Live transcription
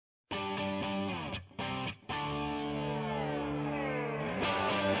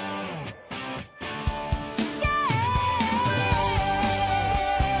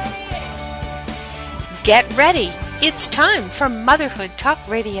Get ready! It's time for Motherhood Talk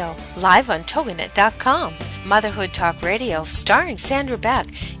Radio, live on Toginet.com. Motherhood Talk Radio, starring Sandra Beck,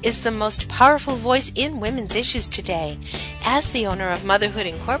 is the most powerful voice in women's issues today. As the owner of Motherhood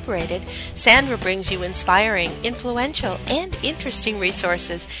Incorporated, Sandra brings you inspiring, influential, and interesting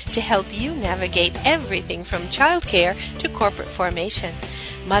resources to help you navigate everything from childcare to corporate formation.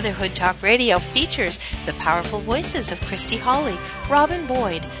 Motherhood Talk Radio features the powerful voices of Christy Hawley, Robin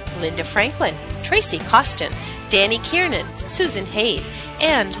Boyd, Linda Franklin, Tracy Costin, Danny Kiernan, Susan Haid,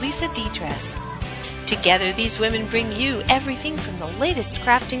 and Lisa Dedress. Together, these women bring you everything from the latest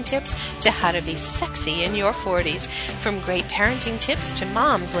crafting tips to how to be sexy in your 40s, from great parenting tips to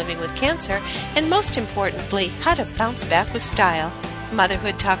moms living with cancer, and most importantly, how to bounce back with style.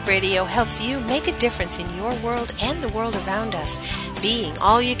 Motherhood Talk Radio helps you make a difference in your world and the world around us. Being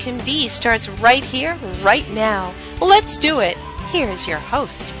all you can be starts right here, right now. Let's do it. Here is your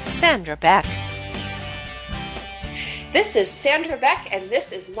host, Sandra Beck. This is Sandra Beck, and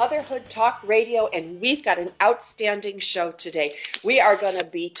this is Motherhood Talk Radio, and we've got an outstanding show today. We are going to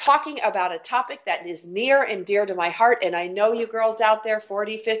be talking about a topic that is near and dear to my heart, and I know you girls out there,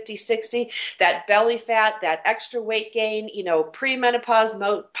 40, 50, 60, that belly fat, that extra weight gain,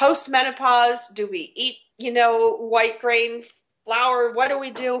 premenopause, postmenopause, do we eat, white grain flour? What do we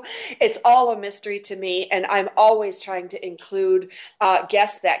do? It's all a mystery to me, and I'm always trying to include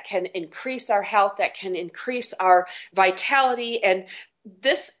guests that can increase our health, that can increase our vitality. And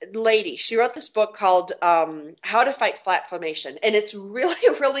this lady, she wrote this book called How to Fight Flatflammation, and it's really,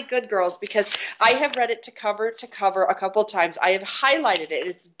 really good, girls, because I have read it to cover a couple times. I have highlighted it.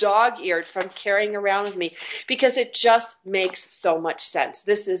 It's dog-eared from carrying around with me because it just makes so much sense.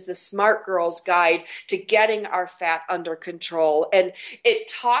 This is the smart girl's guide to getting our fat under control, and it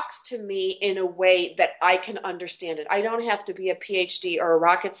talks to me in a way that I can understand it. I don't have to be a PhD or a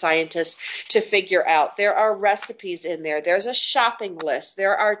rocket scientist to figure out. There are recipes in there. There's a shopping list.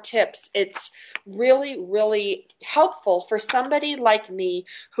 There are tips. It's really, really helpful for somebody like me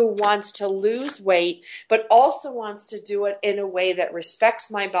who wants to lose weight, but also wants to do it in a way that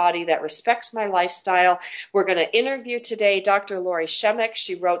respects my body, that respects my lifestyle. We're going to interview today Dr. Lori Shemek.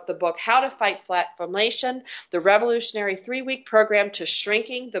 She wrote the book, How to Fight Flatflammation, the revolutionary 3-week program to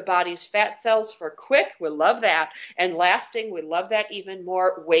shrinking the body's fat cells for quick, we love that, and lasting, we love that even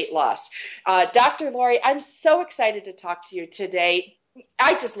more, weight loss. Dr. Lori, I'm so excited to talk to you today.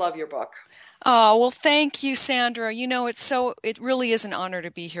 I just love your book. Oh, well, thank you, Sandra. It really is an honor to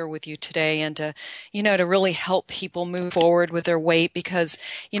be here with you today and to really help people move forward with their weight because,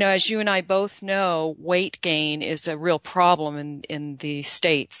 as you and I both know, weight gain is a real problem in the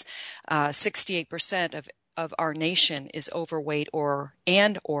States. 68% of our nation is overweight or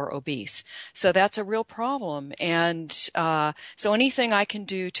obese. So that's a real problem. And so anything I can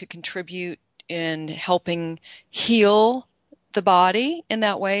do to contribute in helping heal the body in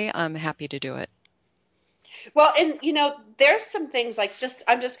that way, I'm happy to do it. Well, and there's some things like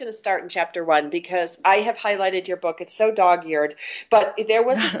I'm just going to start in chapter 1 because I have highlighted your book. It's so dog-eared, but there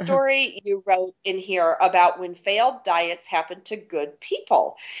was a story you wrote in here about when failed diets happen to good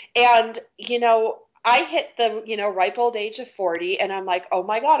people. And, I hit the, ripe old age of 40 and I'm like, oh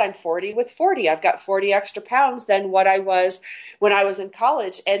my God, I'm 40 with 40. I've got 40 extra pounds than what I was when I was in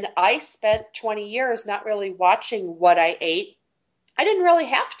college. And I spent 20 years not really watching what I ate. I didn't really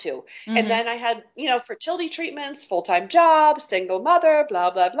have to. Mm-hmm. And then I had, fertility treatments, full-time job, single mother,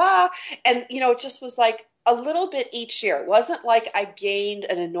 blah, blah, blah. And, it just was like a little bit each year. It wasn't like I gained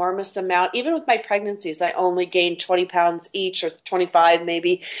an enormous amount. Even with my pregnancies, I only gained 20 pounds each or 25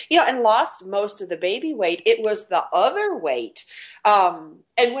 maybe, and lost most of the baby weight. It was the other weight.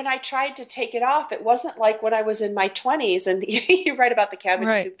 And when I tried to take it off, it wasn't like when I was in my 20s. And you write about the cabbage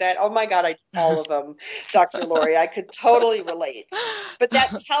soup diet. Oh my God, I did all of them, Dr. Lori. I could totally relate. But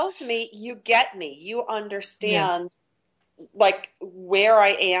that tells me you get me. You understand. Yes. Like where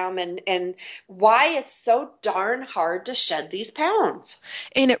I am and why it's so darn hard to shed these pounds.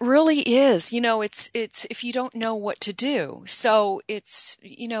 And it really is, it's if you don't know what to do. So it's,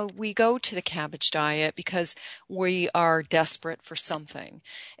 we go to the cabbage diet because we are desperate for something.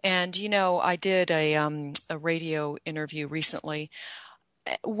 And, I did a radio interview recently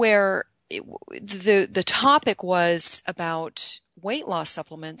where the topic was about weight loss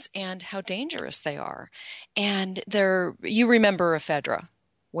supplements and how dangerous they are. And you remember ephedra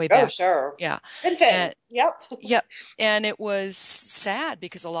way back. Oh, sure. Yeah. Infant. Yep. Yep. And it was sad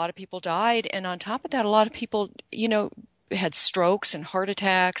because a lot of people died. And on top of that, a lot of people, had strokes and heart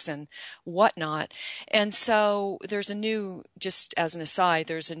attacks and whatnot. And so just as an aside,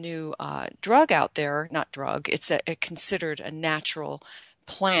 there's a new drug out there, not drug, it's considered a natural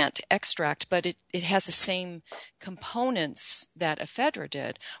plant extract, but it has the same components that ephedra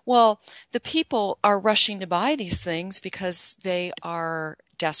did. Well, the people are rushing to buy these things because they are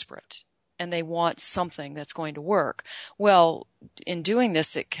desperate and they want something that's going to work. Well, in doing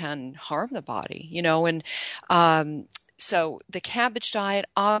this, it can harm the body, and so the cabbage diet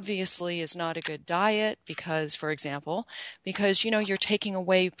obviously is not a good diet because, for example, you're taking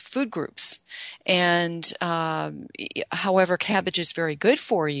away food groups. And however, cabbage is very good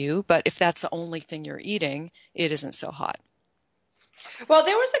for you, but if that's the only thing you're eating, it isn't so hot. Well,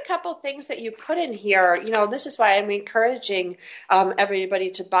 there was a couple things that you put in here. This is why I'm encouraging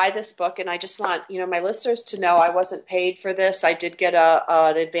everybody to buy this book. And I just want, my listeners to know I wasn't paid for this. I did get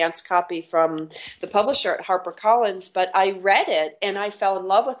an advance copy from the publisher at HarperCollins, but I read it and I fell in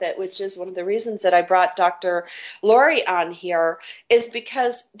love with it, which is one of the reasons that I brought Dr. Lori on here, is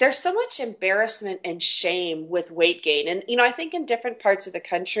because there's so much embarrassment and shame with weight gain. And, I think in different parts of the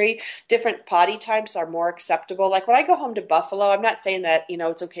country, different body types are more acceptable. Like when I go home to Buffalo, I'm not saying that,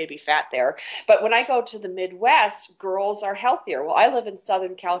 it's okay to be fat there. But when I go to the Midwest, girls are healthier. Well, I live in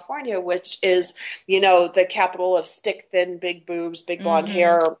Southern California, which is, the capital of stick thin, big boobs, big blonde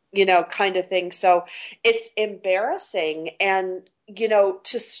hair, kind of thing. So it's embarrassing. And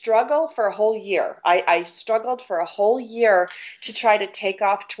to struggle for a whole year. I struggled for a whole year to try to take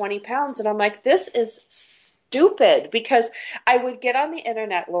off 20 pounds. And I'm like, this is stupid, because I would get on the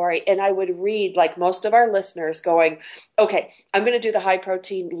internet, Lori, and I would read, like most of our listeners, going, okay, I'm going to do the high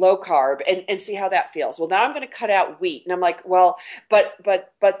protein, low carb and see how that feels. Well, now I'm going to cut out wheat. And I'm like, well, but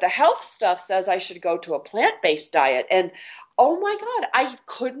the health stuff says I should go to a plant-based diet. And oh my God, I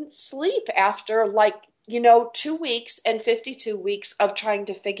couldn't sleep after 2 weeks and 52 weeks of trying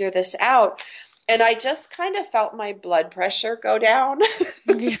to figure this out. And I just kind of felt my blood pressure go down.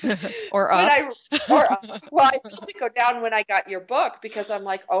 Or up. Well, I felt it go down when I got your book, because I'm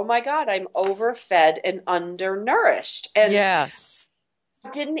like, oh my God, I'm overfed and undernourished. And yes.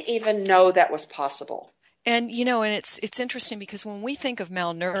 I didn't even know that was possible. And, and it's interesting because when we think of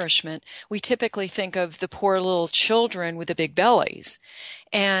malnourishment, we typically think of the poor little children with the big bellies.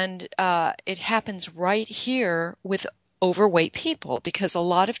 And it happens right here with overweight people, because a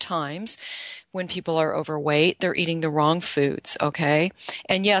lot of times when people are overweight, they're eating the wrong foods, okay?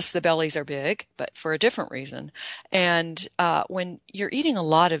 And yes, the bellies are big, but for a different reason. And when you're eating a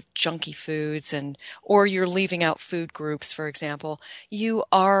lot of junky foods or you're leaving out food groups, for example, you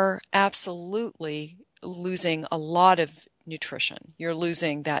are absolutely losing a lot of nutrition. You're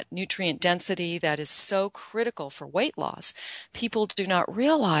losing that nutrient density that is so critical for weight loss. People do not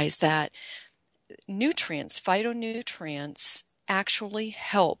realize that nutrients, phytonutrients, actually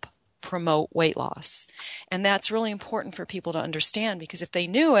help promote weight loss. And that's really important for people to understand, because if they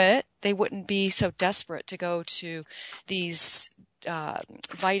knew it, they wouldn't be so desperate to go to these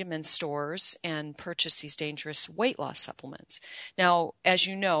vitamin stores and purchase these dangerous weight loss supplements. Now, as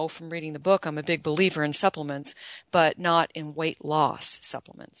you know from reading the book, I'm a big believer in supplements, but not in weight loss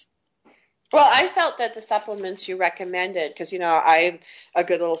supplements. Well, I felt that the supplements you recommended, because, I'm a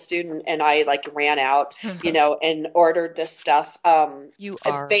good little student and I ran out, and ordered this stuff. You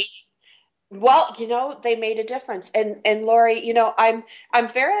are. They made a difference. And Lori, I'm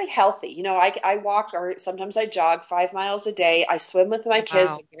fairly healthy. I walk, or sometimes I jog 5 miles a day. I swim with my kids.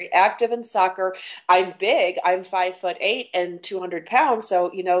 Wow. I'm very active in soccer. I'm big. I'm 5'8" and 200 pounds. So,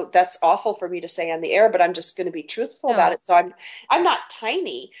 that's awful for me to say on the air, but I'm just going to be truthful about it. So I'm not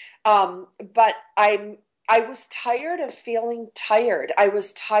tiny. But I was tired of feeling tired. I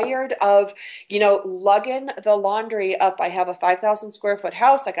was tired of, lugging the laundry up. I have a 5,000 square foot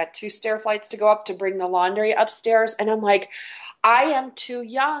house. I got 2 stair flights to go up to bring the laundry upstairs. And I'm like, I am too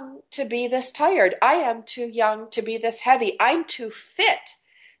young to be this tired. I am too young to be this heavy. I'm too fit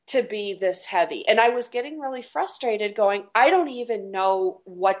to be this heavy. And I was getting really frustrated going, I don't even know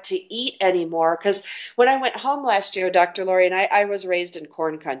what to eat anymore. Because when I went home last year, Dr. Lori, and I was raised in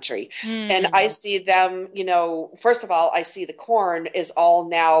corn country, and I see them, first of all, I see the corn is all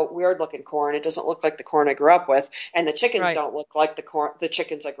now weird looking corn. It doesn't look like the corn I grew up with. And the chickens don't look like the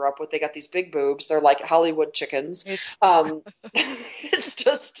chickens I grew up with. They got these big boobs. They're like Hollywood chickens. It's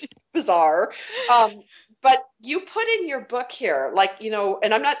just bizarre. But you put in your book here,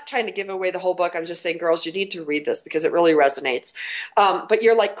 and I'm not trying to give away the whole book. I'm just saying, girls, you need to read this because it really resonates. But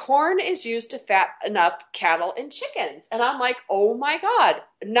you're like, corn is used to fatten up cattle and chickens. And I'm like, oh my God,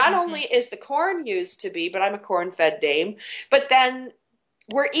 not only is the corn used to be, but I'm a corn-fed dame, but then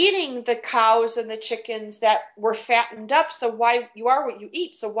we're eating the cows and the chickens that were fattened up. So why you are what you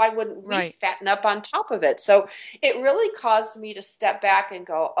eat. So why wouldn't we Right. fatten up on top of it? So it really caused me to step back and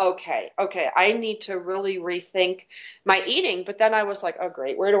go, okay, I need to really rethink my eating. But then I was like, oh,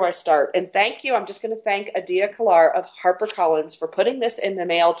 great. Where do I start? And thank you. I'm just going to thank Adia Kalar of HarperCollins for putting this in the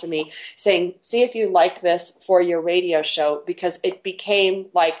mail to me saying, see if you like this for your radio show, because it became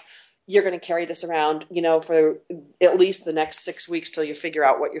like, you're going to carry this around, for at least the next 6 weeks till you figure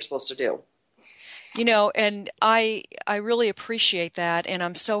out what you're supposed to do. And I really appreciate that, and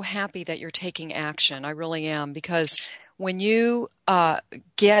I'm so happy that you're taking action. I really am, because when you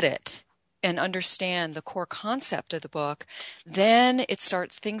get it and understand the core concept of the book, then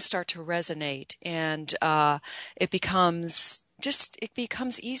things start to resonate, and it becomes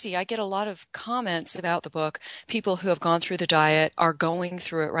easy. I get a lot of comments about the book. People who have gone through the diet are going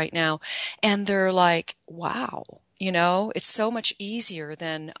through it right now, and they're like, wow. It's so much easier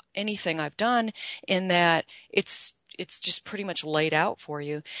than anything I've done, in that it's just pretty much laid out for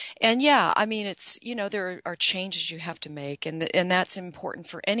you. And yeah, I mean, there are changes you have to make, and that's important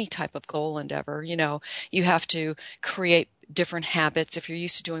for any type of goal endeavor. You have to create different habits. If you're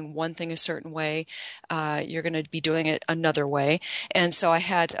used to doing one thing a certain way, you're going to be doing it another way. And so I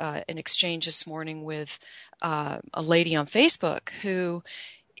had an exchange this morning with a lady on Facebook who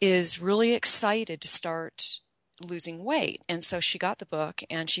is really excited to start losing weight. And so she got the book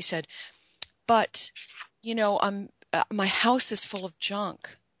and she said, but, my house is full of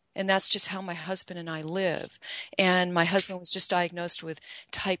junk. And that's just how my husband and I live. And my husband was just diagnosed with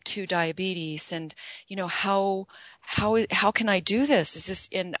type 2 diabetes. And, how can I do this?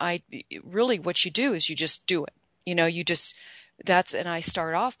 And really what you do is you just do it. And I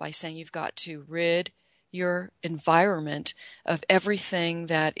start off by saying you've got to rid your environment of everything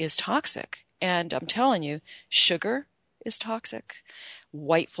that is toxic. And I'm telling you, sugar is toxic.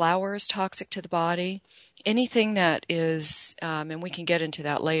 White flour is toxic to the body. Anything that is, and we can get into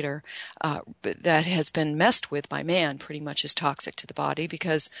that later, but that has been messed with by man pretty much is toxic to the body,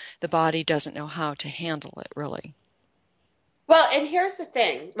 because the body doesn't know how to handle it, really. Well, and here's the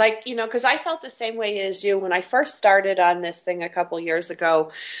thing, because I felt the same way as you when I first started on this thing a couple years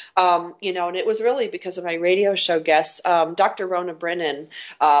ago, and it was really because of my radio show guest, Dr. Rona Brennan,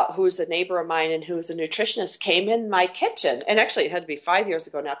 who's a neighbor of mine and who's a nutritionist, came in my kitchen. And actually, it had to be 5 years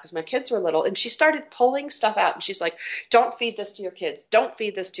ago now because my kids were little. And she started pulling stuff out. And she's like, don't feed this to your kids. Don't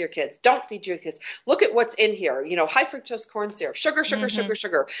feed this to your kids. Don't feed your kids. Look at what's in here. High fructose corn syrup, sugar, sugar, sugar,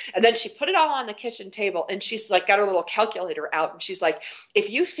 sugar. And then she put it all on the kitchen table. And she's like, got her little calculator out. And she's like,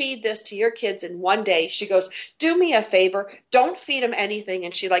 if you feed this to your kids in one day, she goes, do me a favor, don't feed them anything.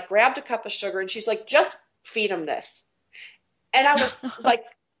 And she grabbed a cup of sugar and she's like, just feed them this. And I was like,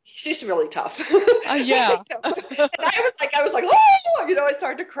 she's really tough. Yeah. And I was like, oh, I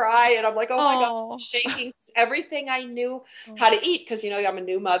started to cry, and I'm like, oh my God, I'm shaking. Everything I knew how to eat, because I'm a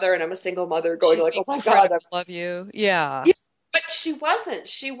new mother and I'm a single mother, going She's oh my God, I love you. Yeah. But she wasn't.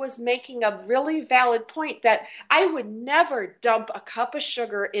 She was making a really valid point that I would never dump a cup of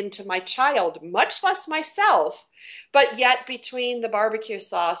sugar into my child, much less myself. But yet, between the barbecue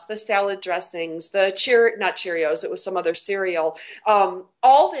sauce, the salad dressings, not Cheerios, it was some other cereal,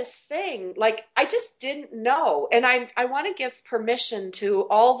 all this thing, I just didn't know. And I want to give permission to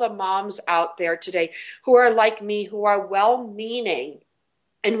all the moms out there today who are like me, who are well-meaning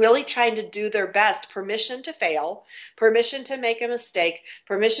and really trying to do their best. Permission to fail, permission to make a mistake,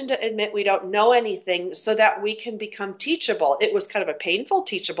 permission to admit we don't know anything, so that we can become teachable. It was kind of a painful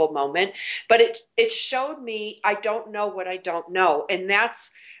teachable moment, but it showed me I don't know what I don't know. And that's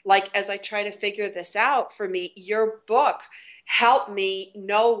as I try to figure this out, for me, your book helped me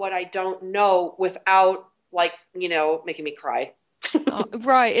know what I don't know without making me cry.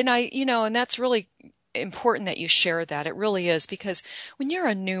 Right. And and that's really important that you share that. It really is, because when you're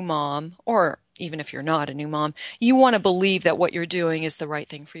a new mom, or even if you're not a new mom, you want to believe that what you're doing is the right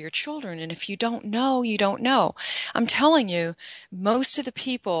thing for your children. And if you don't know, you don't know. I'm telling you, most of the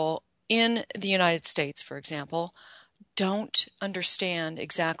people in the United States, for example, don't understand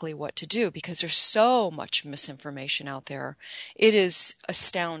exactly what to do, because there's so much misinformation out there. It is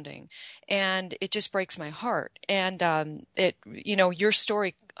astounding, and it just breaks my heart. And your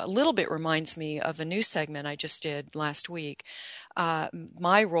story a little bit reminds me of a news segment I just did last week.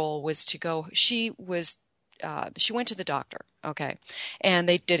 My role was to go. She went to the doctor, okay, and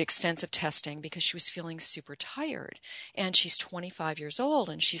they did extensive testing because she was feeling super tired, and she's 25 years old,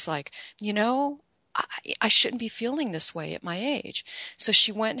 and she's like, I shouldn't be feeling this way at my age. So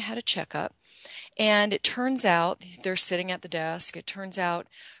she went and had a checkup, and it turns out, they're sitting at the desk, it turns out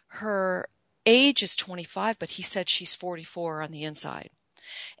her age is 25, but he said she's 44 on the inside.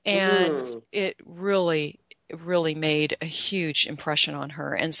 And Mm. it really made a huge impression on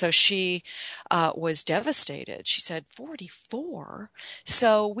her. And so she was devastated. She said, 44?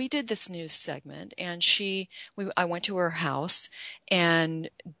 So we did this news segment, and I went to her house and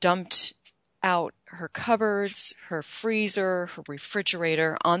dumped out her cupboards, her freezer, her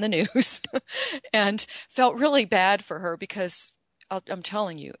refrigerator on the news, and felt really bad for her because I'm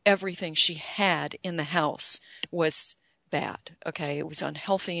telling you, everything she had in the house was bad. Okay. It was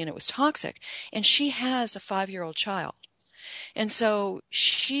unhealthy and it was toxic. And she has a 5-year-old child. And so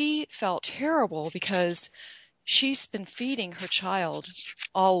she felt terrible because she's been feeding her child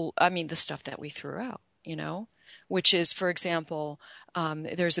the stuff that we threw out, which is, for example,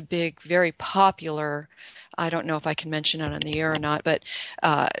 there's a big, very popular, I don't know if I can mention it on the air or not, but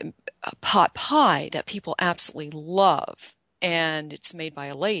a pot pie that people absolutely love. And it's made by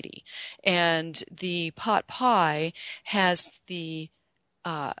a lady. And the pot pie has the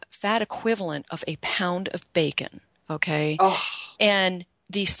fat equivalent of a pound of bacon, okay? Oh. And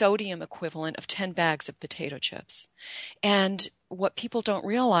the sodium equivalent of 10 bags of potato chips. And what people don't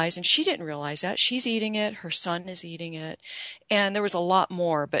realize, and she didn't realize that, she's eating it, her son is eating it, and there was a lot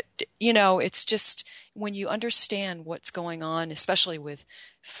more. But, it's just when you understand what's going on, especially with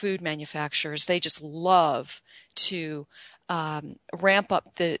food manufacturers, they just love to ramp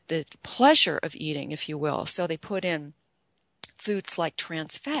up the pleasure of eating, if you will. So they put in foods like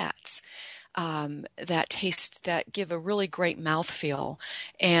trans fats that give a really great mouthfeel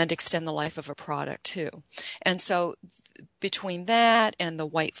and extend the life of a product too. And so between that and the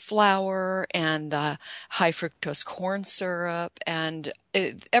white flour and the high fructose corn syrup and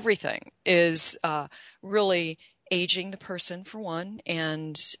everything is really aging the person, for one,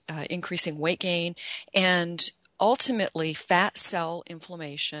 and increasing weight gain, and ultimately fat cell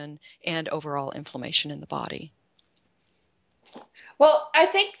inflammation and overall inflammation in the body. Well, I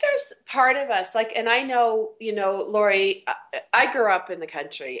think there's part of us, and I know, Lori, I grew up in the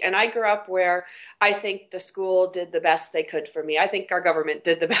country, and I grew up where I think the school did the best they could for me. I think our government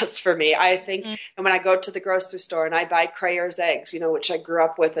did the best for me. I think, and when I go to the grocery store and I buy Crayer's eggs, which I grew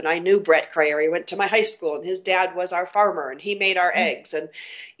up with, and I knew Brett Crayer. He went to my high school, and his dad was our farmer, and he made our eggs. And,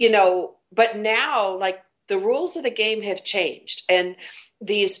 but now, the rules of the game have changed, and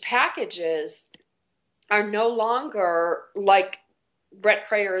these packages are no longer like Brett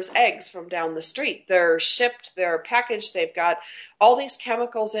Crayer's eggs from down the street. They're shipped, they're packaged, they've got all these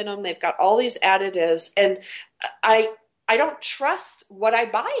chemicals in them, they've got all these additives, and I don't trust what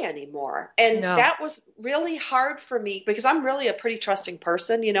I buy anymore. And No. That was really hard for me because I'm really a pretty trusting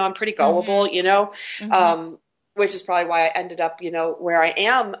person. I'm pretty gullible, which is probably why I ended up, where I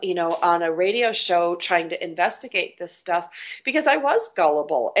am, on a radio show trying to investigate this stuff, because I was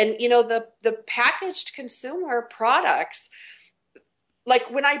gullible. And, the packaged consumer products,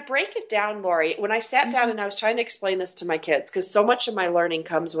 when I break it down, Lori, when I sat down and I was trying to explain this to my kids, because so much of my learning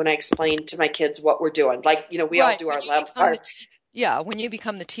comes when I explain to my kids what we're doing. We all do our lab. When you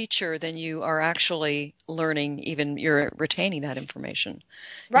become the teacher, then you are actually learning, even you're retaining that information.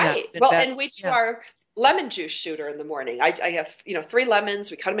 Right. Yeah, and we do our lemon juice shooter in the morning. I have, 3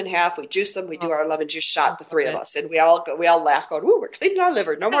 lemons. We cut them in half. We juice them. We do our lemon juice shot, the 3 of us. And we all laugh going, "Ooh, we're cleaning our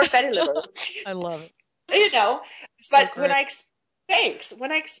liver. No more fatty liver." I love it. But when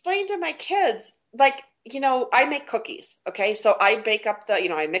I explain to my kids, I make cookies. Okay. So I bake up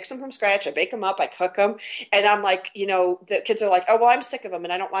I mix them from scratch. I bake them up. I cook them. And I'm like, the kids are like, "Oh, well, I'm sick of them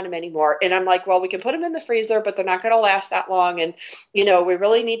and I don't want them anymore." And I'm like, "Well, we can put them in the freezer, but they're not going to last that long. And, we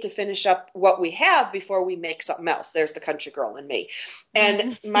really need to finish up what we have before we make something else." There's the country girl in me.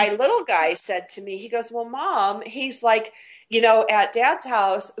 And my little guy said to me, he goes, "Well, Mom," he's like, "at Dad's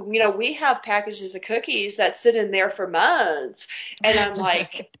house, we have packages of cookies that sit in there for months." And I'm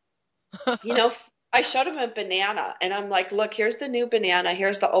like, I showed him a banana and I'm like, "Look, here's the new banana.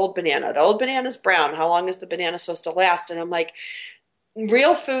 Here's the old banana. The old banana's brown. How long is the banana supposed to last?" And I'm like,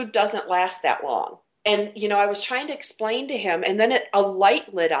 real food doesn't last that long. And, I was trying to explain to him, and then a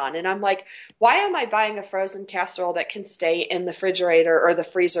light lit on, and I'm like, why am I buying a frozen casserole that can stay in the refrigerator or the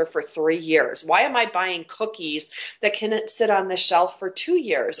freezer for 3 years? Why am I buying cookies that can sit on the shelf for 2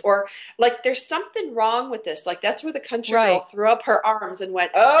 years? Or there's something wrong with this. That's where the country girl threw up her arms and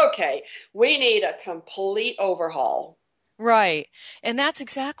went, "Okay, we need a complete overhaul." Right. And that's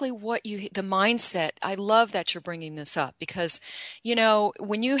exactly what the mindset. I love that you're bringing this up because,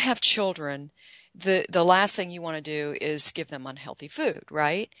 when you have children, the last thing you want to do is give them unhealthy food,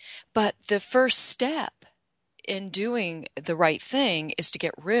 right? But the first step in doing the right thing is to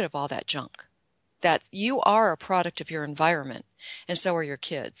get rid of all that junk. that you are a product of your environment, and so are your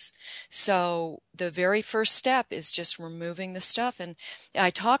kids. So the very first step is just removing the stuff. And I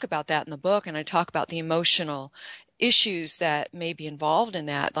talk about that in the book, and I talk about the emotional issues that may be involved in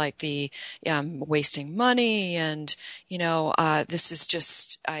that, like the wasting money, and this is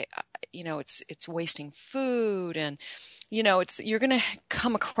just it's wasting food, and you're going to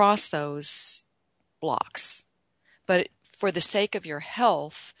come across those blocks. But for the sake of your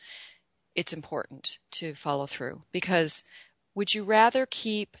health, it's important to follow through, because would you rather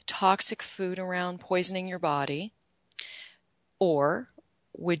keep toxic food around poisoning your body, or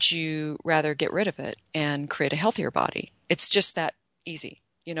would you rather get rid of it and create a healthier body? It's just that easy.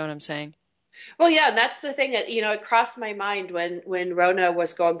 You know what I'm saying? Well, yeah, and that's the thing that, it crossed my mind when Rona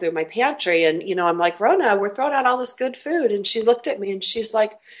was going through my pantry, and, I'm like, Rona, we're throwing out all this good food. And she looked at me and she's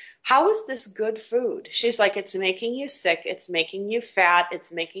like, how is this good food? She's like, it's making you sick. It's making you fat.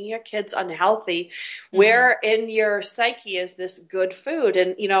 It's making your kids unhealthy. Mm-hmm. Where in your psyche is this good food?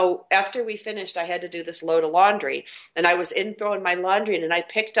 And, after we finished, I had to do this load of laundry, and I was in throwing my laundry in, and I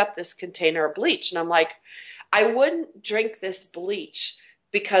picked up this container of bleach, and I'm like, I wouldn't drink this bleach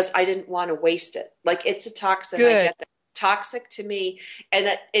because I didn't want to waste it. Like, it's a toxin. Good. I get that. It's toxic to me.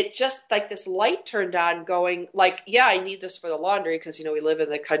 And it just, like, this light turned on going, like, yeah, I need this for the laundry because, we live in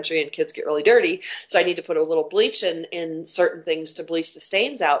the country and kids get really dirty. So I need to put a little bleach in certain things to bleach the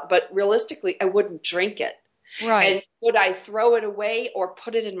stains out. But realistically, I wouldn't drink it. Right. And would I throw it away or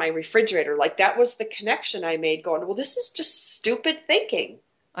put it in my refrigerator? Like, that was the connection I made going, well, this is just stupid thinking.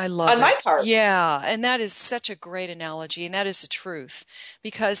 I love on it. my part. Yeah, and that is such a great analogy, and that is the truth,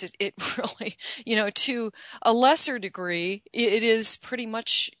 because it really, to a lesser degree, it is pretty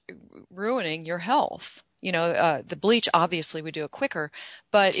much ruining your health. The bleach, obviously, would do it quicker,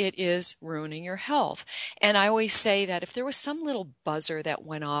 but it is ruining your health. And I always say that if there was some little buzzer that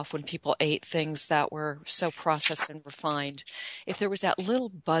went off when people ate things that were so processed and refined, if there was that little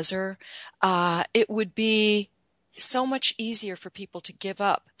buzzer, it would be so much easier for people to give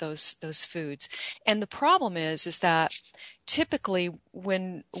up those foods. And the problem is that typically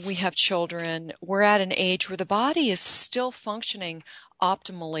when we have children, we're at an age where the body is still functioning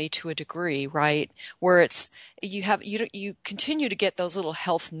optimally to a degree, right? Where you continue to get those little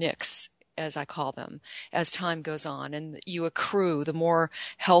health nicks, as I call them, as time goes on, and you accrue. The more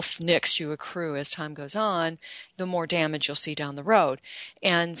health nicks you accrue as time goes on, the more damage you'll see down the road.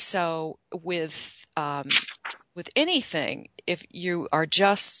 And so with anything, if you are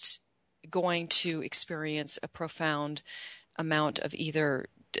just going to experience a profound amount of either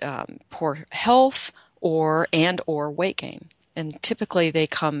poor health or weight gain, and typically they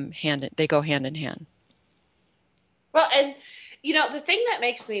go hand in hand. Well, and the thing that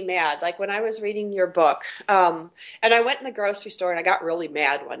makes me mad, like when I was reading your book, and I went in the grocery store and I got really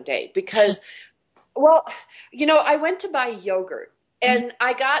mad one day because, well, I went to buy yogurt. And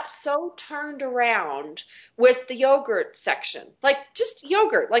I got so turned around with the yogurt section, like just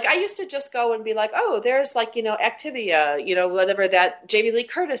yogurt. Like I used to just go and be like, oh, there's like, Activia, whatever that Jamie Lee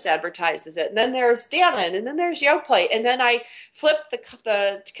Curtis advertises it. And then there's Dannon, and then there's Yoplait. And then I flipped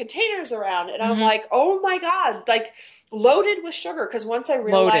the containers around and I'm like, oh my God, like loaded with sugar. Because once I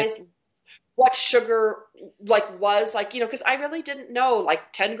realized what sugar was because I really didn't know,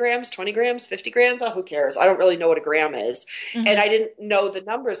 like 10 grams, 20 grams, 50 grams. Oh, who cares? I don't really know what a gram is. Mm-hmm. And I didn't know the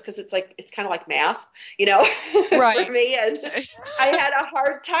numbers because it's kind of like math, right. for me. And I had a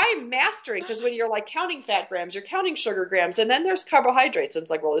hard time mastering because when you're like counting fat grams, you're counting sugar grams. And then there's carbohydrates. And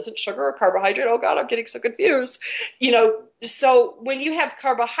it's like, well, isn't sugar a carbohydrate? Oh God, I'm getting so confused. So when you have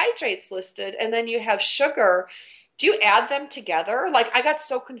carbohydrates listed and then you have sugar, do you add them together? Like I got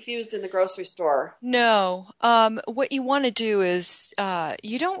so confused in the grocery store. No. What you want to do is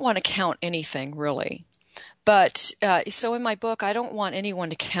you don't want to count anything really. But so in my book, I don't want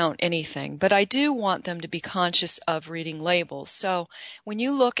anyone to count anything, but I do want them to be conscious of reading labels. So when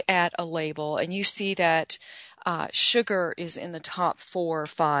you look at a label and you see that sugar is in the top 4 or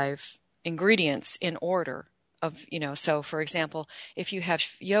 5 ingredients in order, so for example, if you have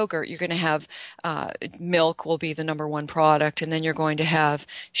yogurt, you're going to have milk will be the number 1 product, and then you're going to have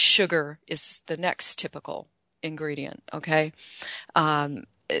sugar is the next typical ingredient, okay?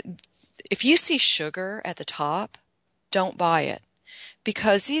 If you see sugar at the top, don't buy it,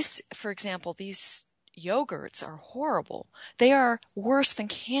 because these yogurts are horrible. They are worse than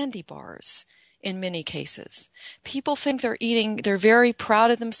candy bars. In many cases, people think they're very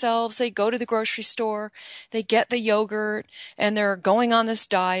proud of themselves. They go to the grocery store, they get the yogurt, and they're going on this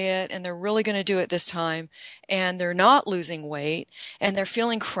diet, and they're really going to do it this time, and they're not losing weight, and they're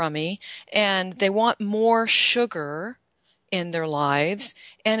feeling crummy, and they want more sugar in their lives,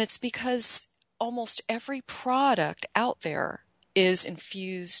 and it's because almost every product out there is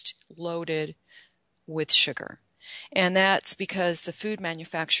infused, loaded with sugar. And that's because the food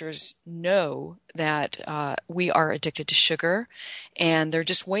manufacturers know that we are addicted to sugar, and they're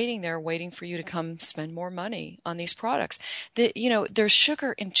just waiting for you to come spend more money on these products. There's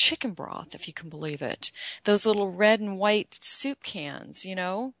sugar in chicken broth, if you can believe it. Those little red and white soup cans,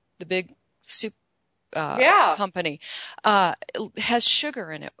 the big soup company, has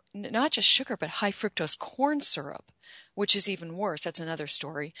sugar in it. Not just sugar, but high fructose corn syrup, which is even worse. That's another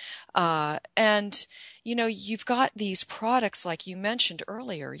story. And you've got these products like you mentioned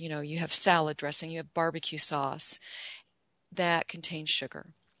earlier. You have salad dressing, you have barbecue sauce that contains sugar.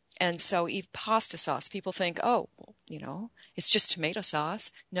 And so even pasta sauce, people think, oh, it's just tomato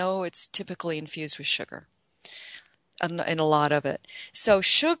sauce. No, it's typically infused with sugar in a lot of it. So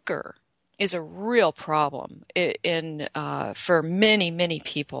sugar is a real problem for many, many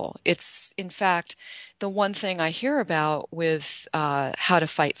people. It's, in fact, the one thing I hear about with how to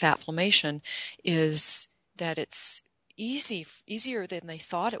fight fat inflammation is that it's easier than they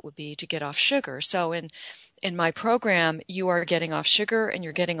thought it would be to get off sugar. So in my program, you are getting off sugar and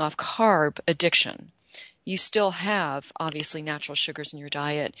you're getting off carb addiction. You still have, obviously, natural sugars in your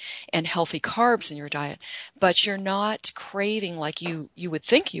diet and healthy carbs in your diet, but you're not craving like you would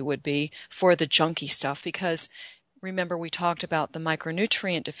think you would be for the junky stuff, because remember we talked about the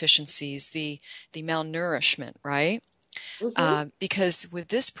micronutrient deficiencies, the malnourishment, right? Mm-hmm. Because with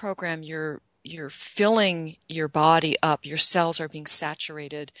this program, you're filling your body up. Your cells are being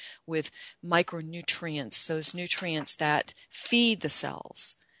saturated with micronutrients, those nutrients that feed the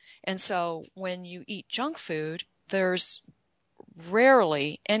cells. And so when you eat junk food, there's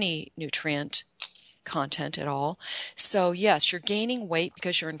rarely any nutrient content at all. So yes, you're gaining weight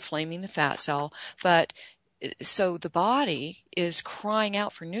because you're inflaming the fat cell, but so the body is crying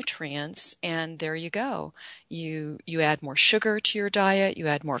out for nutrients, and there you go. You add more sugar to your diet, you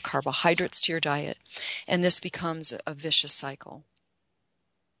add more carbohydrates to your diet, and this becomes a vicious cycle.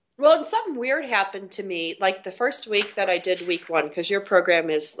 Well, and something weird happened to me, like the first week that I did week 1, because your program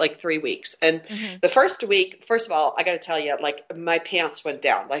is like 3 weeks. And the first week, first of all, I got to tell you, like my pants went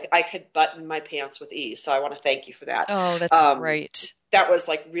down. Like I could button my pants with ease. So I want to thank you for that. Oh, that's great. That was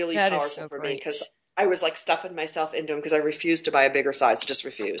like really powerful for me, because I was like stuffing myself into them because I refused to buy a bigger size. I just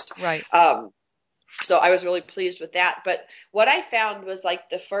refused. Right. So I was really pleased with that. But what I found was like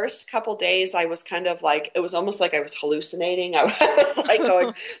the first couple days I was kind of like, it was almost like I was hallucinating. I was like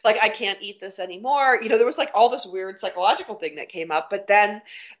going like, I can't eat this anymore. There was like all this weird psychological thing that came up. But then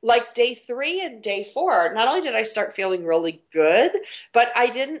like day 3 and day 4, not only did I start feeling really good, but I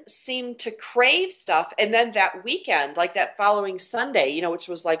didn't seem to crave stuff. And then that weekend, like that following Sunday, which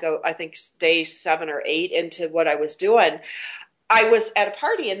was like, I think day 7 or 8 into what I was doing, I was at a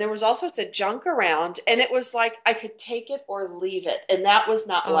party and there was all sorts of junk around, and it was like I could take it or leave it. And that was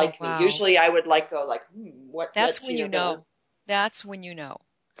not me. Usually I would like go like, what? That's when you know. That's when you know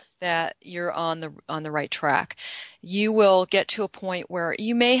that you're on the right track. You will get to a point where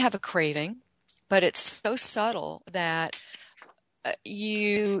you may have a craving, but it's so subtle that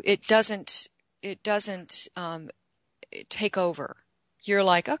it doesn't take over. You're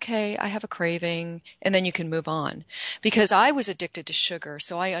like, okay, I have a craving, and then you can move on. Because I was addicted to sugar,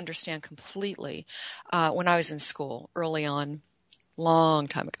 so I understand completely when I was in school early on, long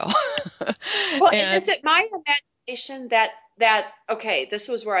time ago. Well, and is it my imagination that okay, this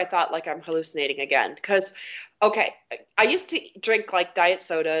was where I thought like I'm hallucinating again? Because, okay, I used to drink like diet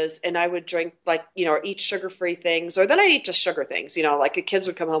sodas, and I would drink like, or eat sugar-free things, or then I'd eat just sugar things, like the kids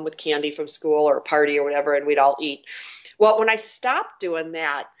would come home with candy from school or a party or whatever, and we'd all eat. Well, when I stopped doing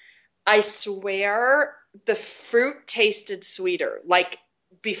that, I swear the fruit tasted sweeter. Like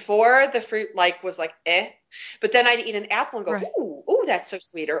before, the fruit was like but then I'd eat an apple and go, right. Ooh, that's so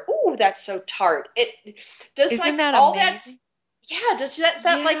sweet, or ooh, that's so tart. It does. Isn't like that all amazing? Does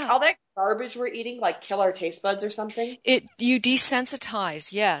that like all that garbage we're eating like kill our taste buds or something? You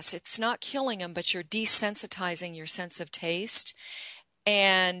desensitize. Yes, it's not killing them, but you're desensitizing your sense of taste.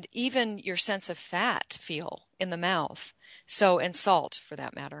 And even your sense of fat feel in the mouth. So, and salt for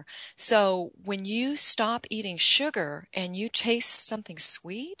that matter. So when you stop eating sugar and you taste something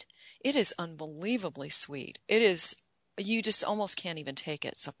sweet, it is unbelievably sweet. It is, you just almost can't even take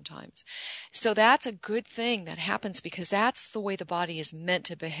it sometimes. So that's a good thing that happens, because that's the way the body is meant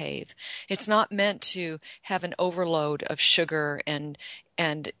to behave. It's not meant to have an overload of sugar, and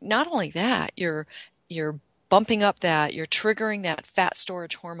not only that, you're bumping up you're triggering that fat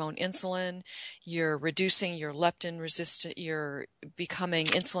storage hormone insulin, you're reducing your leptin resistant, you're becoming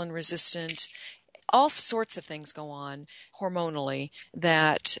insulin resistant. all sorts of things go on hormonally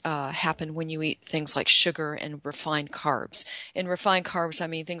that happen when you eat things like sugar and refined carbs. In refined carbs, I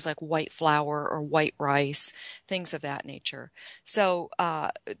mean things like white flour or white rice, things of that nature. So,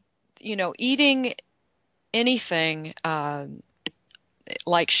 eating anything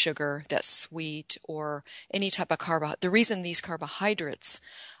like sugar that's sweet or any type of carbohydrate. The reason these carbohydrates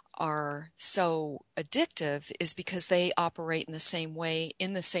are so addictive is because they operate in the same way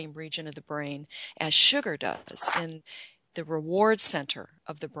in the same region of the brain as sugar does, in the reward center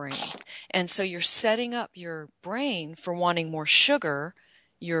of the brain. And so you're setting up your brain for wanting more sugar.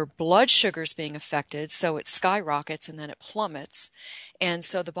 Your blood sugar is being affected, so it skyrockets and then it plummets. And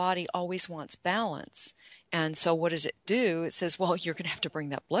so the body always wants balance. And so what does it do? It says, well, you're going to have to bring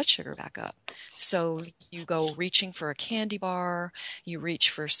that blood sugar back up. So you go reaching for a candy bar, you reach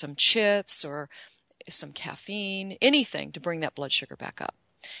for some chips or some caffeine, anything to bring that blood sugar back up.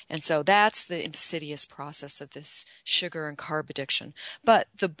 And so that's the insidious process of this sugar and carb addiction. But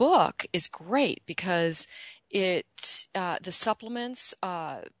the book is great because the supplements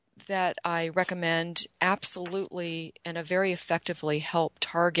that I recommend absolutely and very effectively help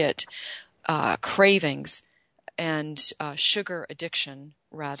target cravings and sugar addiction,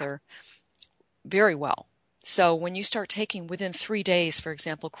 rather, very well. So when you start taking within 3 days, for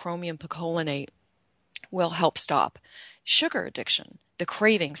example, chromium picolinate will help stop sugar addiction, the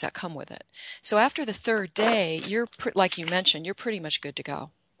cravings that come with it. So after the 3rd day, like you mentioned, you're pretty much good to go.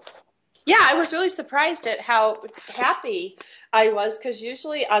 Yeah, I was really surprised at how happy I was, because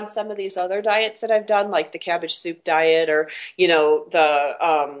usually on some of these other diets that I've done, like the cabbage soup diet or,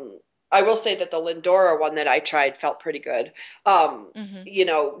 I will say that the Lindora one that I tried felt pretty good,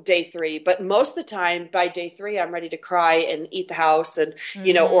 day 3. But most of the time by day 3, I'm ready to cry and eat the house and,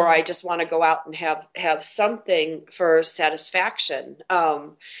 or I just want to go out and have something for satisfaction.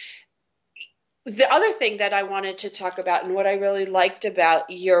 The other thing that I wanted to talk about and what I really liked about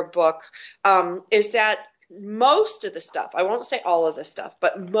your book is that most of the stuff, I won't say all of the stuff,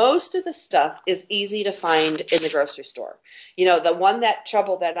 but most of the stuff is easy to find in the grocery store. The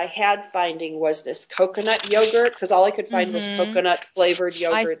trouble that I had finding was this coconut yogurt, because all I could find was coconut flavored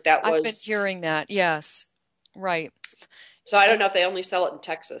yogurt. I've been hearing that. Yes. Right. So I don't know if they only sell it in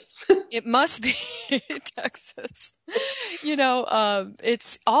Texas. It must be Texas.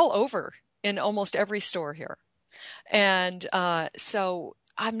 It's all over in almost every store here. And so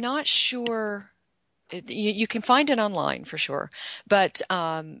I'm not sure. You can find it online for sure, but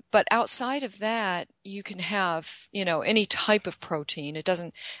outside of that, you can have any type of protein.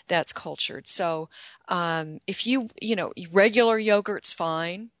 That's cultured. So if regular yogurt's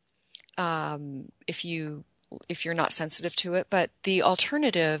fine if you're not sensitive to it, but the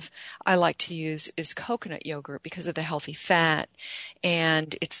alternative I like to use is coconut yogurt because of the healthy fat,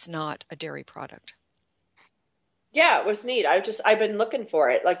 and it's not a dairy product. Yeah, it was neat. I've been looking for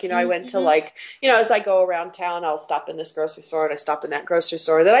it. I went to as I go around town, I'll stop in this grocery store and I stop in that grocery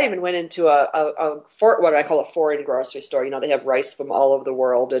store. Then I even went into what I call a foreign grocery store. They have rice from all over the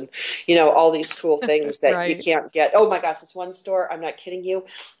world and, all these cool things that right. You can't get. Oh my gosh, this one store, I'm not kidding you.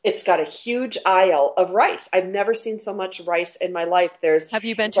 It's got a huge aisle of rice. I've never seen so much rice in my life. Have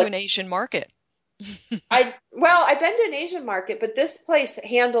you been to an Asian market? I've been to an Asian market, but this place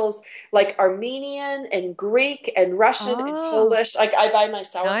handles like Armenian and Greek and Russian and Polish. I buy my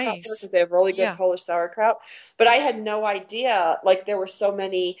sauerkraut there because they have really good Polish sauerkraut. But I had no idea there were so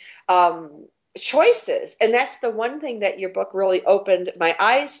many choices. And that's the one thing that your book really opened my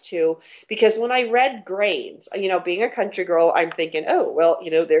eyes to, because when I read grains, being a country girl, I'm thinking, oh, well,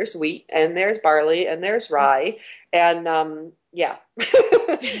 there's wheat and there's barley and there's rye and yeah.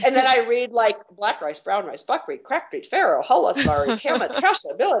 And then I read black rice, brown rice, buckwheat, cracked wheat, farro, hullahsbari, kamut, kasha,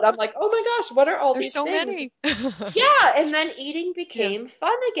 millet. I'm like, oh my gosh, what are all these so things? Many. Yeah. And then eating became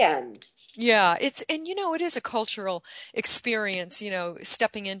fun again. Yeah, it is a cultural experience,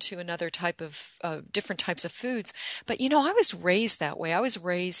 stepping into another type of different types of foods. But, I was raised that way. I was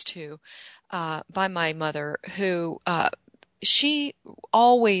raised by my mother who, she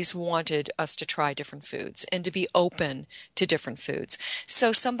always wanted us to try different foods and to be open to different foods.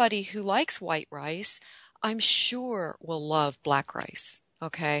 So somebody who likes white rice, I'm sure will love black rice.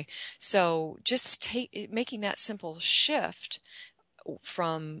 Okay. So just making that simple shift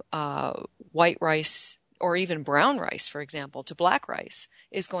from white rice or even brown rice, for example, to black rice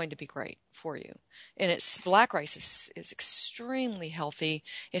is going to be great for you. And black rice is extremely healthy.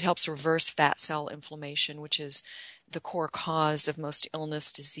 It helps reverse fat cell inflammation, which is the core cause of most illness,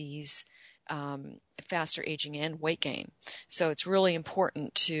 disease, faster aging and weight gain. So it's really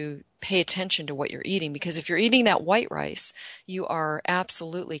important to pay attention to what you're eating, because if you're eating that white rice, you are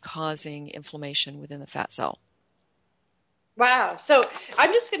absolutely causing inflammation within the fat cell. Wow. So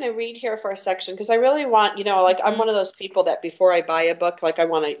I'm just going to read here for a section because I really want, like I'm Mm-hmm. one of those people that before I buy a book, like I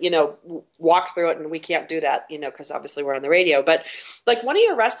want to, walk through it, and we can't do that, because obviously we're on the radio. But like one of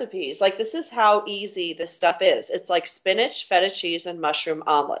your recipes, like this is how easy this stuff is. It's like spinach, feta cheese, and mushroom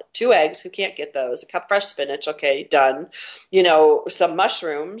omelet. 2 eggs, who can't get those? A cup fresh spinach, okay, done. Some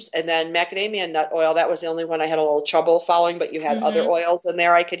mushrooms, and then macadamia nut oil. That was the only one I had a little trouble following, but you had other Mm-hmm. oils in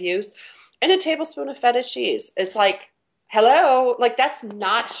there I could use. And a tablespoon of feta cheese. It's like, hello, like that's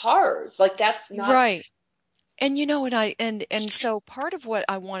not hard. Like that's not. Right. And and so part of what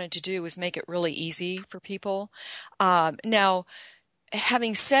I wanted to do was make it really easy for people. Now,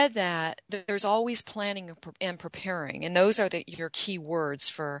 having said that, there's always planning and preparing, and those are your key words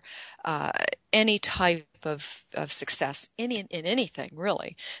for any type of success in anything,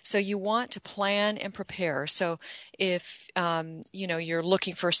 really. So you want to plan and prepare. So if you're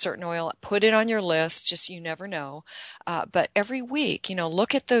looking for a certain oil, put it on your list. Just you never know. But every week,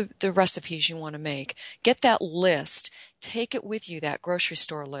 look at the recipes you want to make. Get that list. Take it with you, that grocery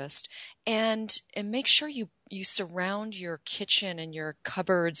store list, and make sure you surround your kitchen and your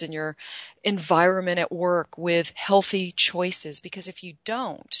cupboards and your environment at work with healthy choices. Because if you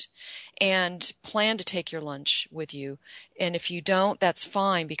don't, and plan to take your lunch with you, and if you don't, that's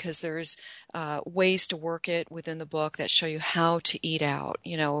fine, because there's ways to work it within the book that show you how to eat out,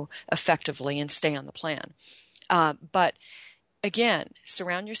 effectively and stay on the plan. But again,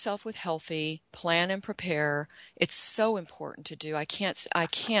 surround yourself with healthy, plan and prepare. It's so important to do. I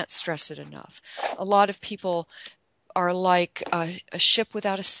can't stress it enough. A lot of people are like a ship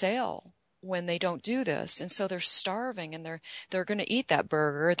without a sail when they don't do this, and so they're starving, and they're going to eat that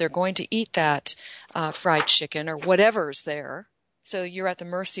burger, they're going to eat that fried chicken or whatever's there. So you're at the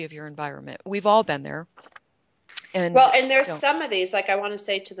mercy of your environment. We've all been there. And There's some of these, like I want to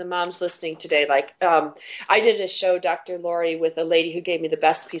say to the moms listening today, like I did a show, Dr. Lori, with a lady who gave me the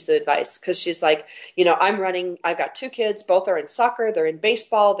best piece of advice, because she's like, I've got 2 kids, both are in soccer, they're in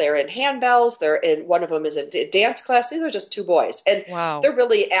baseball, they're in handbells, one of them is in dance class. These are just 2 boys, and wow. they're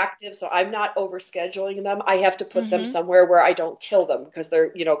really active, so I'm not overscheduling them. I have to put them Mm-hmm. somewhere where I don't kill them, because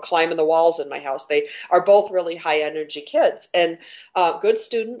they're, climbing the walls in my house. They are both really high energy kids and good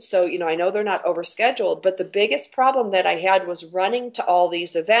students, so, I know they're not overscheduled, but the biggest problem that I had was running to all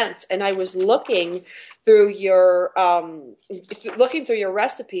these events, and I was looking through your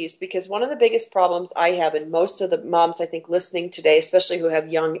recipes, because one of the biggest problems I have, and most of the moms I think listening today, especially who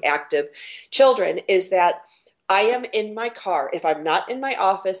have young active children, is that I am in my car. If I'm not in my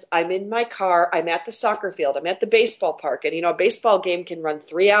office, I'm in my car. I'm at the soccer field. I'm at the baseball park. And, a baseball game can run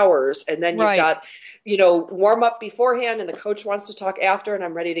 3 hours. And then you've Right. got, warm up beforehand, and the coach wants to talk after, and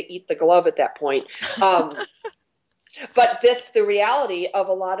I'm ready to eat the glove at that point. But that's the reality of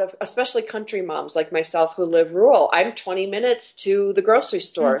a lot of, especially country moms like myself who live rural. I'm 20 minutes to the grocery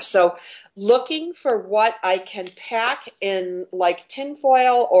store. Mm. So looking for what I can pack in like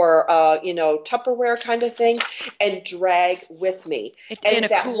tinfoil or, Tupperware kind of thing and drag with me. In a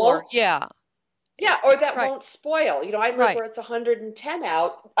that cooler. Yeah. Yeah, or that Right. won't spoil. I live Right. where it's 110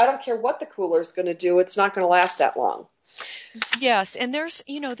 out. I don't care what the cooler is going to do. It's not going to last that long. Yes, and there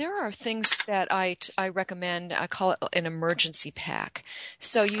are things that I recommend. I call it an emergency pack.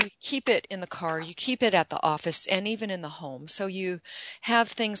 So you keep it in the car, you keep it at the office, and even in the home. So you have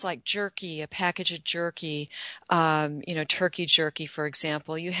things like jerky, a package of jerky, turkey jerky, for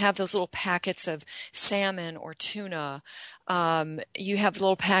example. You have those little packets of salmon or tuna. You have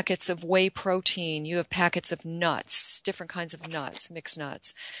little packets of whey protein. You have packets of nuts, different kinds of nuts, mixed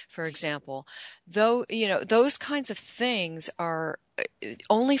nuts, for example. Though, those kinds of things are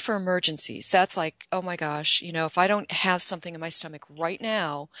only for emergencies. That's like, oh my gosh, if I don't have something in my stomach right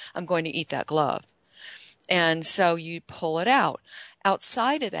now, I'm going to eat that glove. And so you pull it out.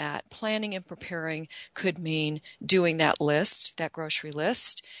 Outside of that, planning and preparing could mean doing that list, that grocery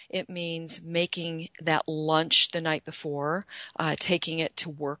list. It means making that lunch the night before, taking it to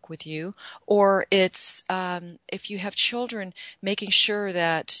work with you. Or it's, if you have children, making sure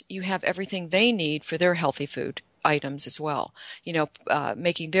that you have everything they need for their healthy food items as well.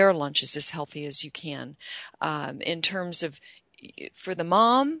 Making their lunches as healthy as you can. In terms of, for the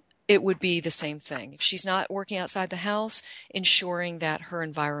mom, it would be the same thing. If she's not working outside the house, ensuring that her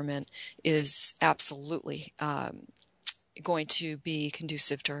environment is absolutely going to be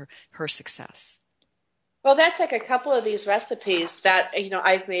conducive to her success. Well, that's like a couple of these recipes that,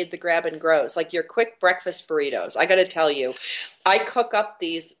 I've made the grab and grows, like your quick breakfast burritos. I got to tell you, I cook up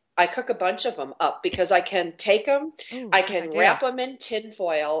these I cook a bunch of them up because I can take them, Ooh, I good can idea. wrap them in tin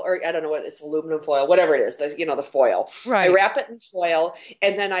foil, or I don't know what it's, aluminum foil, whatever it is, the foil. I Right. wrap it in foil,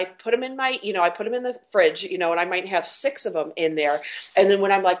 and then I put them in I put them in the fridge, and I might have 6 of them in there. And then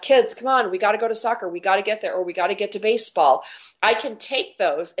when I'm like, kids, come on, we got to go to soccer, we got to get there, or we got to get to baseball, I can take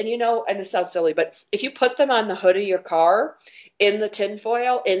those, and and this sounds silly, but if you put them on the hood of your car in the tin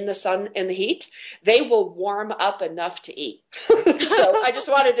foil, in the sun, in the heat, they will warm up enough to eat. So I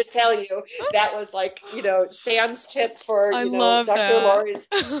just wanted to tell you that was like, sans tip for, I love Dr. that. Lori's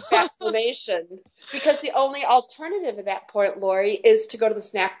affirmation. Because the only alternative at that point, Lori, is to go to the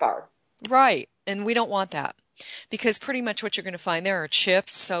snack bar. Right. And we don't want that because pretty much what you're going to find there are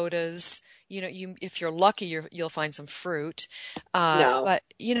chips, sodas. If you're lucky, you'll find some fruit. No. But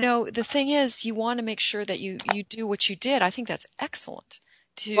the thing is, you want to make sure that you do what you did. I think that's excellent.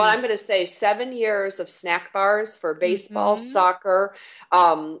 Well, To I'm going to say 7 years of snack bars for baseball, hmm soccer,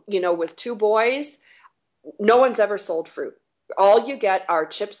 with 2 boys. No one's ever sold fruit. All you get are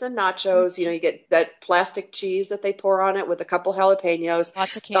chips and nachos. You get that plastic cheese that they pour on it with a couple jalapenos.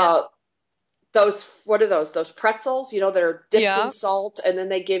 lots of candy. Uh, what are those? Those pretzels, that are dipped in Yeah. salt, and then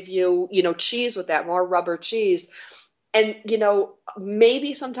they give you, cheese with that, more rubber cheese. And,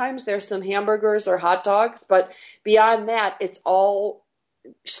 maybe sometimes there's some hamburgers or hot dogs, but beyond that, it's all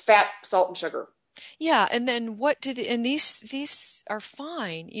fat, salt, and sugar. Yeah, and then and these are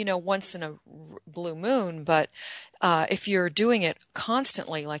fine, once in a blue moon, but if you're doing it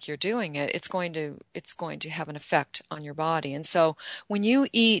constantly like you're doing it, it's going to have an effect on your body. And so when you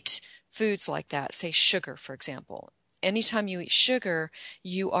eat foods like that, say sugar, for example, anytime you eat sugar,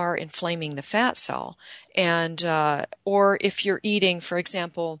 you are inflaming the fat cell. And or if you're eating, for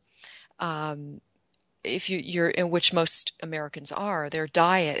example, um, if you're in which most Americans are, their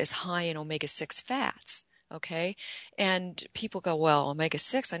diet is high in omega-6 fats. Okay. And people go, well,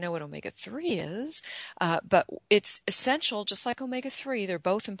 omega-6, I know what omega-3 is, but it's essential, just like omega-3. They're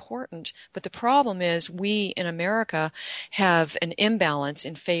both important. But the problem is we in America have an imbalance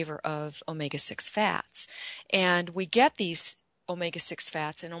in favor of omega-6 fats. And we get these omega-6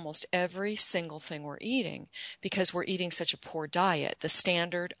 fats in almost every single thing we're eating because we're eating such a poor diet, the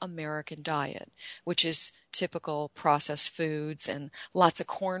standard American diet, which is typical processed foods and lots of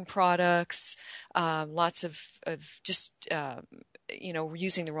corn products, lots of just,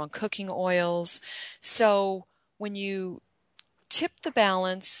 using the wrong cooking oils. So when you tip the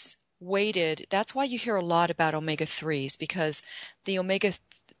balance weighted, that's why you hear a lot about omega-3s because the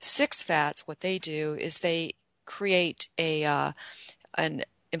omega-6 fats, what they do is they create an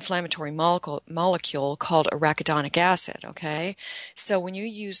inflammatory molecule called arachidonic acid, okay? So when you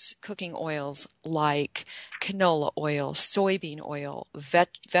use cooking oils like canola oil, soybean oil,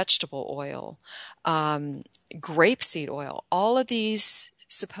 vegetable oil, grapeseed oil, all of these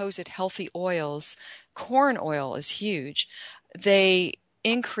supposed healthy oils, corn oil is huge, they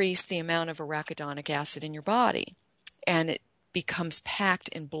increase the amount of arachidonic acid in your body, and it becomes packed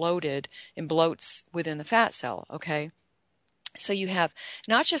and bloated and bloats within the fat cell, okay? So you have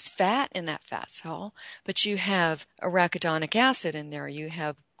not just fat in that fat cell, but you have arachidonic acid in there. You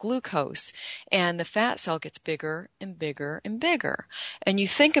have glucose, and the fat cell gets bigger and bigger and bigger. And you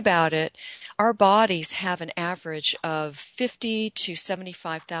think about it, our bodies have an average of 50 to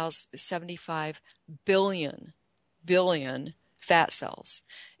 75 billion fat cells.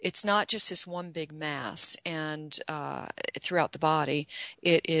 It's not just this one big mass, and throughout the body,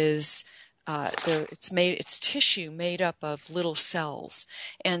 it is. It's tissue made up of little cells.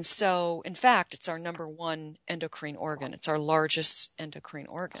 And so, in fact, it's our number one endocrine organ. It's our largest endocrine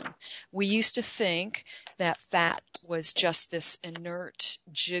organ. We used to think that fat was just this inert,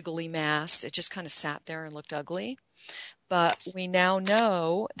 jiggly mass. It just kind of sat there and looked ugly. But we now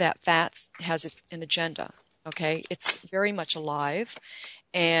know that fat has an agenda. Okay, it's very much alive,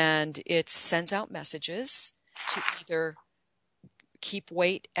 and it sends out messages to either keep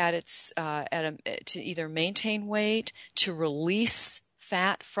weight at to either maintain weight, to release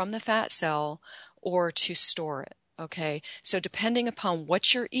fat from the fat cell, or to store it. Okay, so depending upon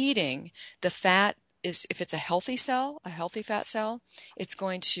what you're eating, the fat is, if it's a healthy fat cell, it's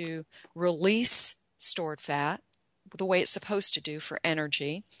going to release stored fat the way it's supposed to do for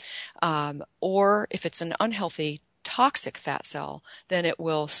energy, or if it's an unhealthy toxic fat cell, then it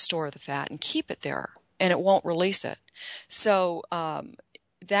will store the fat and keep it there, and it won't release it. So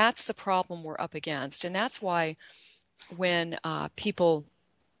that's the problem we're up against. And that's why when people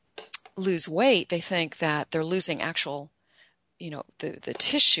lose weight, they think that they're losing actual, the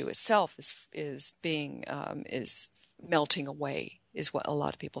tissue itself is melting away, is what a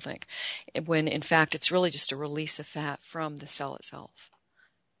lot of people think. When in fact it's really just a release of fat from the cell itself.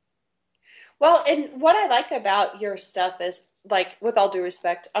 Well, and what I like about your stuff is, like, with all due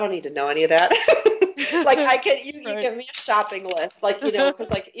respect, I don't need to know any of that. Like, you Right. give me a shopping list, like,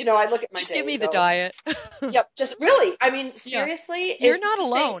 because, like, I look at my Just day give me and the go, diet. yep, just really, I mean, Yeah. seriously, You're if not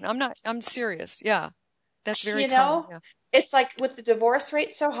you think, alone. I'm serious. Yeah. That's very you common. know, Yeah. it's like with the divorce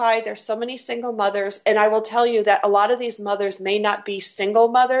rate so high, there's so many single mothers. And I will tell you that a lot of these mothers may not be single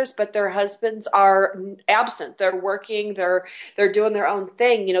mothers, but their husbands are absent. They're working, they're doing their own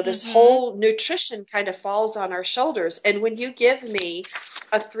thing. This whole nutrition kind of falls on our shoulders. And when you give me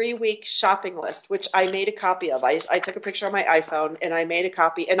a 3-week shopping list, which I made a copy of, I took a picture on my iPhone and I made a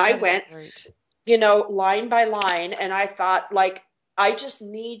copy, and I That is went, great. line by line, and I thought, like, I just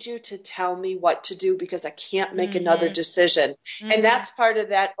need you to tell me what to do because I can't make another decision. And that's part of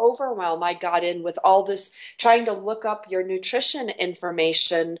that overwhelm I got in with all this trying to look up your nutrition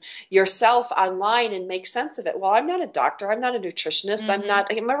information yourself online and make sense of it. Well, I'm not a doctor. I'm not a nutritionist.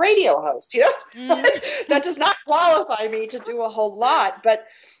 I'm a radio host, That does not qualify me to do a whole lot. But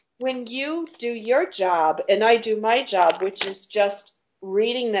when you do your job and I do my job, which is just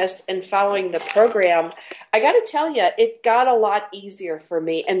reading this and following the program, I got to tell you, it got a lot easier for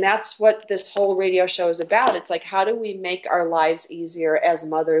me. And that's what this whole radio show is about. It's like, how do we make our lives easier as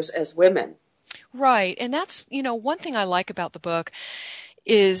mothers, as women? Right. And that's, one thing I like about the book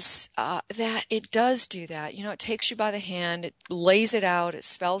is that it does do that. It takes you by the hand, it lays it out, it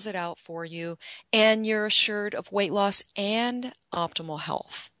spells it out for you, and you're assured of weight loss and optimal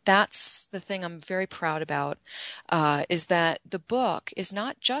health. That's the thing I'm very proud about, is that the book is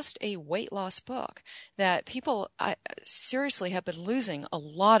not just a weight loss book, that people seriously have been losing a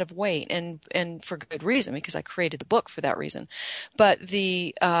lot of weight, and for good reason, because I created the book for that reason. But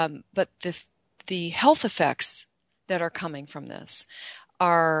the health effects that are coming from this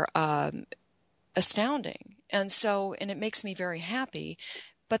are astounding. And it makes me very happy.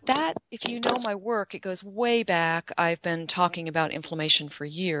 But that, if you know my work, it goes way back. I've been talking about inflammation for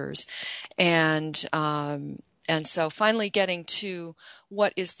years. And so finally getting to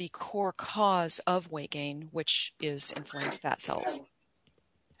what is the core cause of weight gain, which is inflamed fat cells.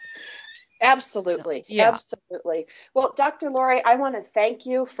 Absolutely. So, yeah. Absolutely. Well, Dr. Lori, I want to thank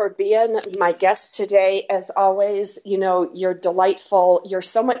you for being my guest today. As always, you're delightful. You're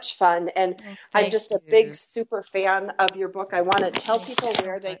so much fun. And I'm just a big super fan of your book. I want to tell people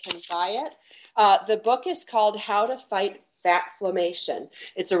where they can buy it. The book is called How to Fight Fatflammation.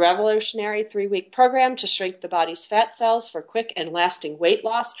 It's a revolutionary 3-week program to shrink the body's fat cells for quick and lasting weight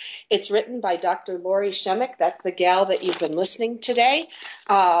loss. It's written by Dr. Lori Shemek. That's the gal that you've been listening today.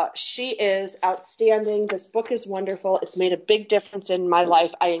 She is outstanding. This book is wonderful. It's made a big difference in my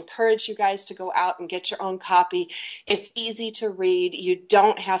life. I encourage you guys to go out and get your own copy. It's easy to read. You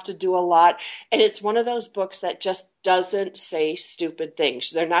don't have to do a lot. And it's one of those books that just doesn't say stupid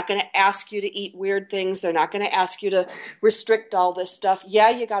things. They're not going to ask you to eat weird things. They're not going to ask you to restrict all this stuff. Yeah,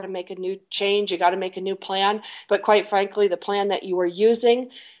 you got to make a new change. You got to make a new plan. But quite frankly, the plan that you were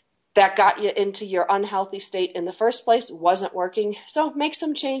using that got you into your unhealthy state in the first place wasn't working. So make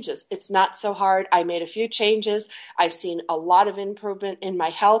some changes. It's not so hard. I made a few changes. I've seen a lot of improvement in my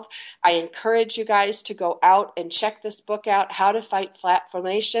health. I encourage you guys to go out and check this book out, How to Fight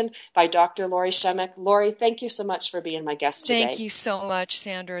Fatflammation by Dr. Lori Shemek. Lori, thank you so much for being my guest today. Thank you so much,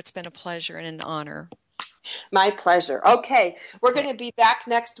 Sandra. It's been a pleasure and an honor. My pleasure. Okay, we're going to be back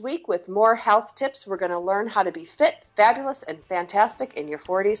next week with more health tips. We're going to learn how to be fit, fabulous, and fantastic in your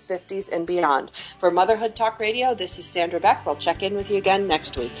 40s, 50s, and beyond. For Motherhood Talk Radio, this is Sandra Beck. We'll check in with you again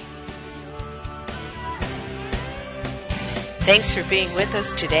next week. Thanks for being with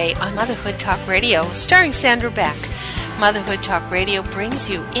us today on Motherhood Talk Radio, starring Sandra Beck. Motherhood Talk Radio brings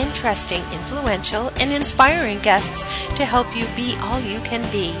you interesting, influential, and inspiring guests to help you be all you can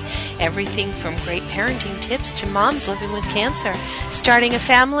be. Everything from great parenting tips to moms living with cancer, starting a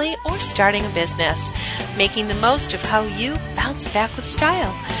family, or starting a business. Making the most of how you bounce back with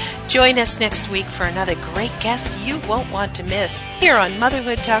style. Join us next week for another great guest you won't want to miss here on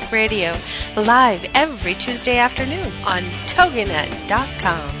Motherhood Talk Radio, live every Tuesday afternoon on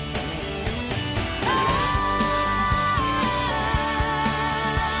Toginet.com.